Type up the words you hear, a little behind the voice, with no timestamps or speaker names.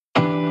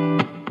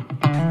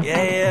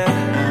Yeah.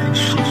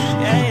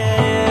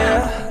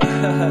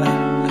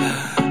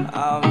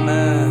 Oh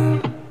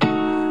man,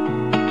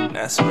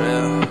 that's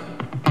real,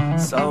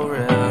 so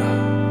real.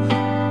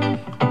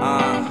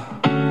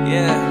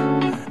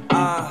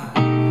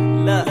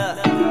 Look.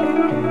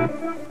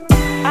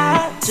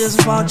 I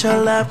just want your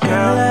love,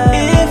 girl.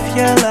 If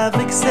your love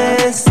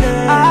exists,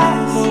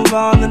 I'll move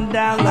on and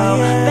down low.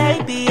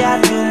 Baby,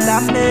 I do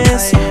not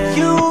miss.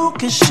 You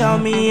can show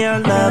me your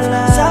love,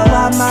 so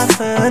I might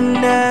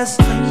finesse.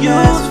 You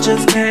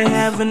just can't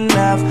have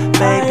enough,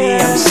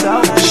 baby. I'm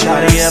so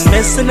shawty, I'm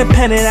Miss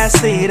Independent, I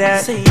see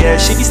that. Yeah,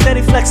 she be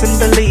steady flexing,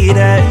 believe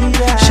that.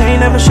 She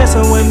ain't never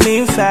stressing with me,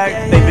 in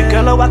fact. Baby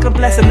girl, oh, I can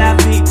bless and I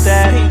beat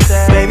that.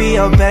 Baby,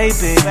 oh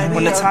baby,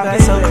 when the time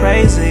gets so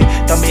crazy,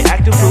 don't be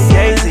acting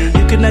fugazi.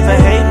 You can never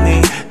hate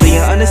me. Do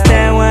you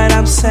understand what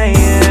I'm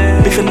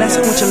saying? Be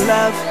finessing with your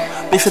love.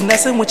 Be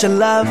finessing with your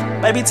love.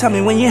 Baby, tell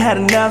me when you had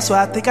enough, so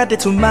I think I did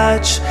too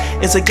much.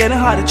 Is it getting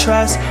hard to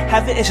trust?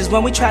 Having issues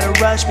when we try to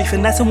rush. Be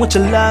finessing with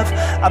your love.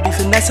 I'll be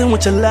finessing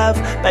with your love.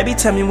 Baby,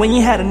 tell me when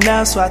you had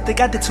enough, so I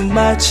think I did too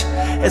much.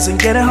 Is it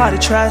getting hard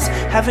to trust?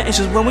 Having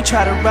issues when we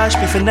try to rush.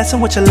 Be finessing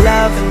with your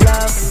love.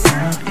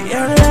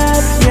 Your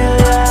love, your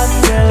love,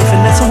 your love. Be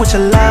finessing with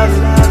your love.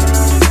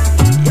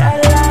 Your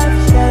love,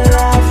 your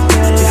love, your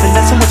love. Be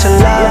finessing with your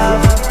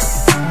love.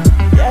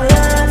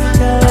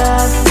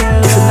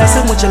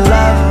 Finessing with your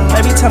love.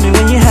 Baby, tell me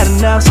when you had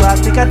enough, so I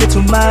think I did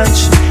too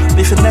much.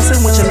 Be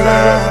finessing with your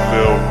love.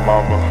 Lil'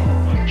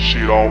 mama, she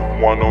don't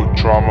want no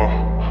drama.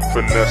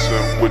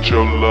 Finessing with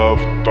your love,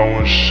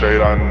 throwing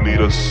shade, I need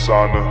a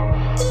sauna.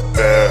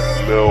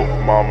 Bad lil'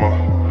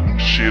 mama,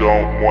 she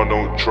don't want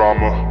no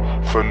drama.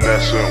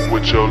 Finessing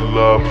with your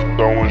love,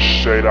 throwing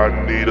shade, I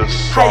need a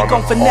sauna. How you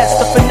gon' finesse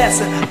the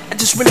finesser? I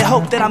just really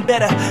hope that I'm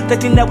better. They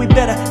think that we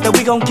better, that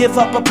we gon' give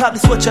up or probably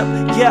switch up.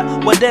 Yeah,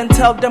 well then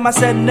tell them I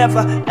said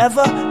never,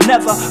 ever,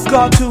 never.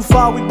 Gone too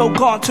far, we both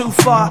gone too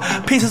far.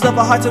 Pieces of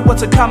our hearts and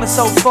what's a common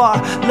so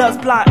far. Love's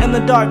blind in the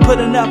dark,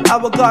 putting up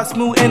our guard,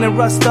 smooth in and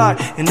rust start.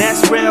 And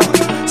that's real,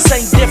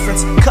 same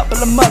difference. Couple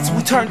of months,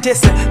 we turn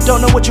distant.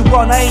 Don't know what you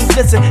want, I ain't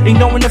listen.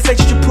 Ignoring the face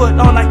that you put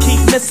on, I keep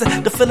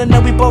missing. The feeling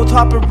that we both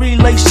harbor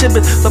relationship.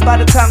 So by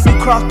the time we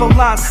cross both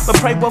lines, but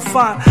pray we'll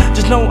find.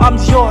 Just know I'm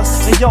yours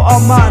and you're all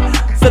mine.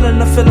 Feeling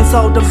the feeling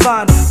so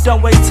divine.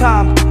 Don't waste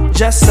time,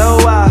 just so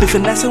I be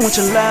finessing with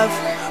your love.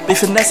 Be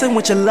finessing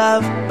with your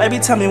love. Baby,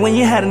 tell me when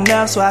you had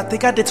enough, so I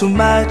think I did too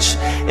much.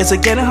 Is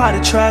it getting hard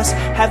to trust?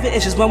 Having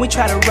issues when we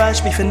try to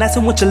rush. Be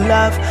finessing with your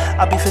love.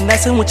 I'll be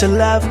finessing with your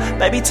love.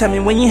 Baby, tell me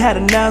when you had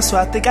enough, so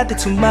I think I did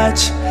too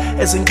much.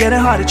 Is it getting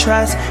hard to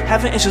trust?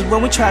 Having issues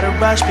when we try to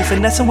rush. Be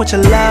finessing with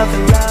your love.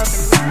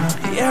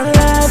 Your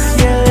love,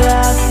 your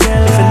love, your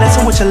love. Be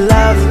finessing with your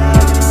love.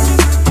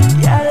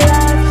 Your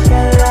love,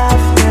 your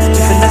love, your love.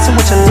 Be finessing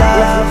with your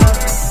love.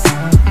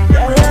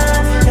 Your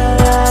love, your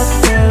love,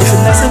 your love. Be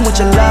finessing with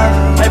your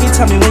love. Baby,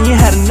 tell me when you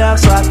had enough,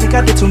 so I think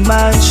I did too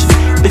much.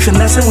 Be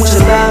finessing with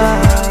your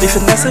love. Be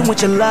finessing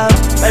with your love.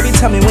 Baby,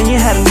 tell me when you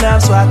had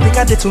enough, so I think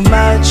I did too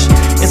much.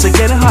 Is it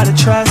getting hard to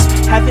trust?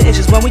 Having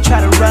issues when we try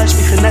to rush.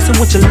 Be finessing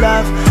with your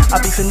love. I'll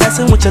be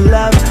finessing with your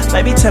love.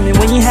 Baby, tell me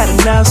when you had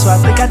enough, so I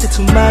think I did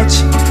too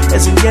much.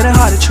 Is it getting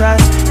hard to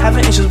trust?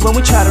 Having issues when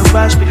we try to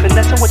rush. Be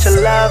finessing with your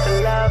love.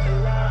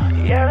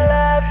 Your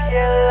love,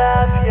 your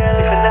love, your love.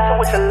 Be finessing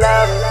with your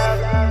love.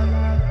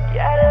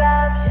 Your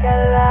love, your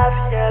love,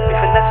 your love. Be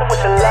finessing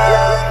with your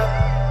love.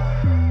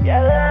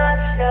 Your love,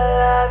 your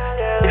love,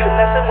 your love. Be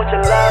finessing with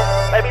your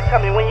love. Baby,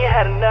 tell me when you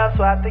had enough,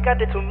 so I think I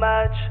did too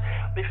much.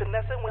 Be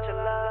finessing with your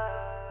love.